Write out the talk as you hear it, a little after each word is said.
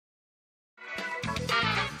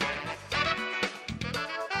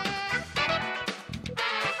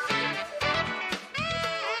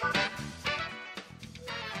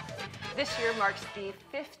year marks the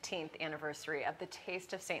 15th anniversary of the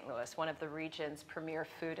Taste of St. Louis, one of the region's premier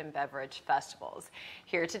food and beverage festivals.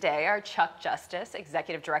 Here today are Chuck Justice,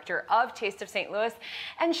 Executive Director of Taste of St. Louis,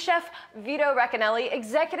 and Chef Vito Raccanelli,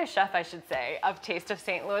 Executive Chef, I should say, of Taste of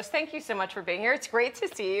St. Louis. Thank you so much for being here. It's great to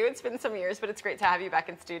see you. It's been some years, but it's great to have you back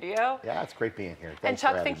in studio. Yeah, it's great being here. Thanks and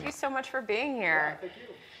Chuck, thank you so much for being here. Yeah, thank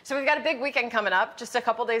you. So we've got a big weekend coming up, just a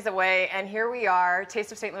couple days away, and here we are.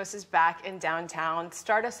 Taste of St. Louis is back in downtown.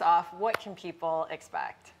 Start us off. What can people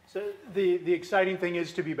expect? So the exciting thing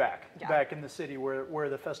is to be back in the city where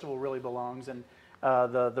the festival really belongs, and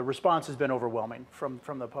the response has been overwhelming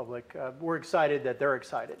from the public. We're excited that they're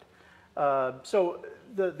excited. So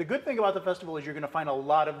the good thing about the festival is you're going to find a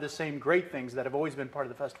lot of the same great things that have always been part of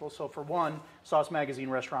the festival. So for one, Sauce Magazine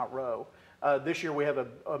Restaurant Row. This year we have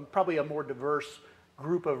probably a more diverse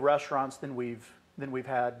group of restaurants than we've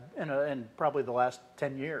had in probably the last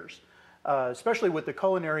 10 years. Especially with the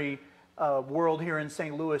culinary world here in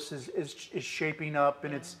St. Louis is shaping up,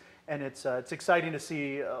 and it's exciting to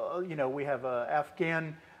see. You know, we have an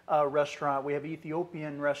Afghan restaurant, we have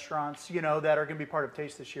Ethiopian restaurants, you know, that are going to be part of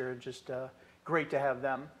Taste this year, and just great to have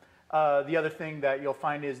them. The other thing that you'll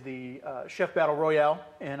find is the Chef Battle Royale,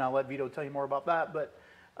 and I'll let Vito tell you more about that. But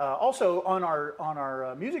also on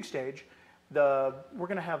our music stage, we're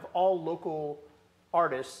going to have all local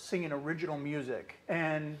artists singing original music.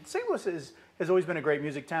 And St. Louis has always been a great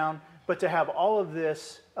music town, but to have all of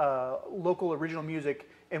this local original music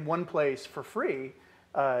in one place for free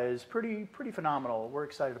is pretty phenomenal. We're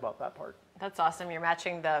excited about that part. That's awesome. You're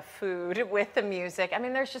matching the food with the music. I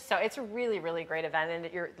mean, it's a really, really great event,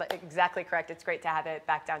 and you're exactly correct. It's great to have it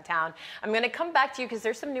back downtown. I'm going to come back to you because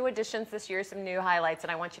there's some new additions this year, some new highlights, and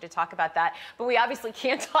I want you to talk about that. But we obviously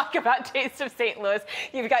can't talk about Taste of St. Louis.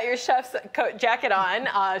 You've got your chef's coat jacket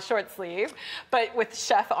on, short sleeve, but with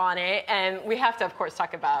chef on it, and we have to, of course,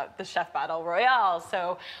 talk about the Chef Battle Royale.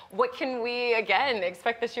 So what can we, again,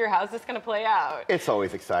 expect this year? How's this going to play out? It's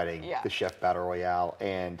always exciting, the Chef Battle Royale,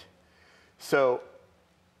 and so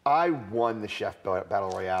I won the Chef Battle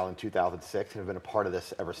Royale in 2006 and have been a part of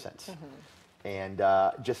this ever since. And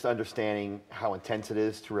just understanding how intense it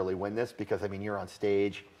is to really win this, because I mean, you're on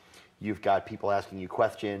stage, you've got people asking you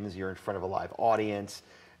questions, you're in front of a live audience,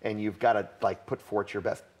 and you've got to like put forth your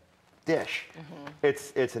best dish.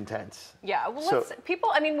 It's intense. Yeah, well,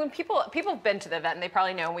 when people have been to the event and they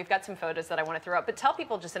probably know, and we've got some photos that I want to throw up, but tell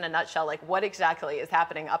people just in a nutshell, like what exactly is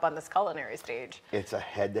happening up on this culinary stage. It's a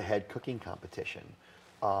head-to-head cooking competition.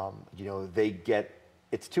 You know,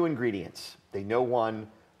 it's 2 ingredients. They know one,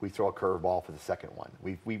 we throw a curveball for the second one.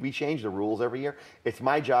 We change the rules every year. It's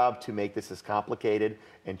my job to make this as complicated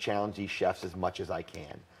and challenge these chefs as much as I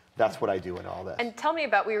can. That's what I do in all this. And tell me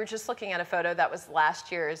about, we were just looking at a photo that was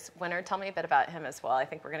last year's winner. Tell me a bit about him as well. I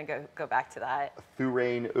think we're going to go back to that.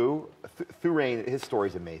 Thorain, his story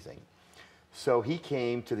is amazing. So he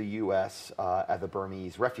came to the U.S. As a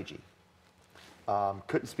Burmese refugee.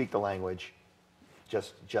 Couldn't speak the language,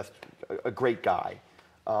 just a great guy.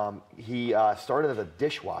 He started as a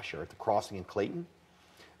dishwasher at the Crossing in Clayton,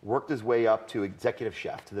 worked his way up to executive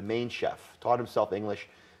chef, to the main chef, taught himself English.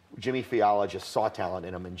 Jimmy Fiala just saw talent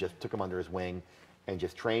in him and just took him under his wing and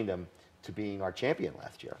just trained him to being our champion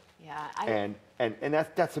last year. Yeah, and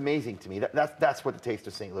that's amazing to me. That's what the Taste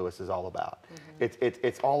of St. Louis is all about.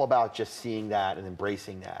 It's all about just seeing that and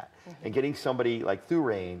embracing that and getting somebody like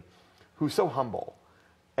Thorain, who's so humble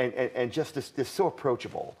and just is so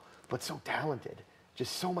approachable, but so talented,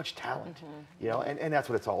 just so much talent, you know. And that's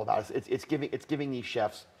what it's all about. It's giving these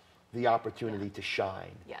chefs the opportunity to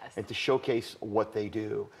shine and to showcase what they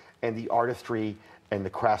do and the artistry and the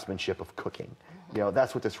craftsmanship of cooking. You know,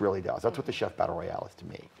 that's what this really does. That's what the Chef Battle Royale is to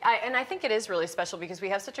me. And I think it is really special because we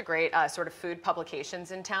have such a great sort of food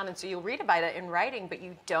publications in town, and so you'll read about it in writing, but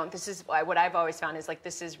you don't. This is what I've always found is like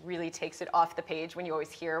this is really takes it off the page when you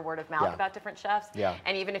always hear word of mouth about different chefs.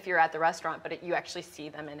 And even if you're at the restaurant, but you actually see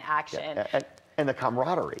them in action. And the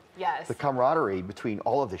camaraderie. The camaraderie between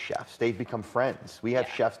all of the chefs. They've become friends. We have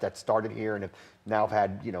chefs that started here and have now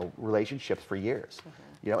had, you know, relationships for years.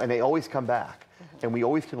 You know, and they always come back. And we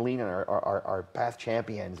always can lean on our past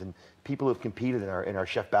champions and people who have competed in our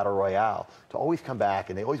Chef Battle Royale to always come back,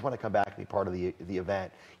 and they always want to come back and be part of the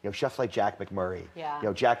event. You know, chefs like Jack McMurray, you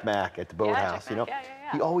know, Jack Mack at the Boathouse, you know,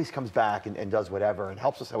 he always comes back and does whatever and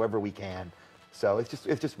helps us however we can. So it's just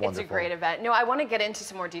wonderful. It's a great event. No, I want to get into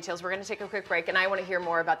some more details. We're going to take a quick break, and I want to hear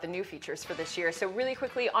more about the new features for this year. So really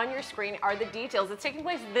quickly, on your screen are the details. It's taking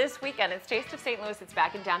place this weekend. It's Taste of St. Louis. It's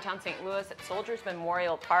back in downtown St. Louis at Soldiers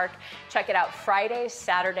Memorial Park. Check it out Friday,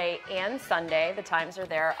 Saturday, and Sunday. The times are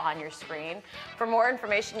there on your screen. For more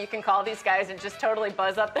information, you can call these guys and just totally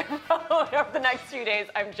buzz up their phone over the next few days.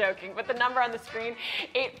 I'm joking. But the number on the screen,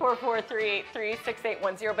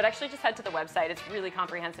 844-383-6810. But actually just head to the website. It's really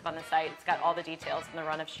comprehensive on the site. It's got all the details in the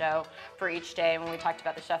run of show for each day. And when we talked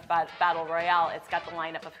about the Chef Battle Royale, it's got the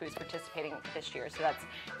lineup of who's participating this year. So that's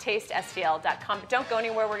tastestl.com. But don't go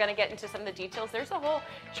anywhere. We're going to get into some of the details. There's a whole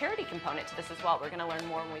charity component to this as well. We're going to learn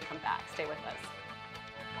more when we come back. Stay with us.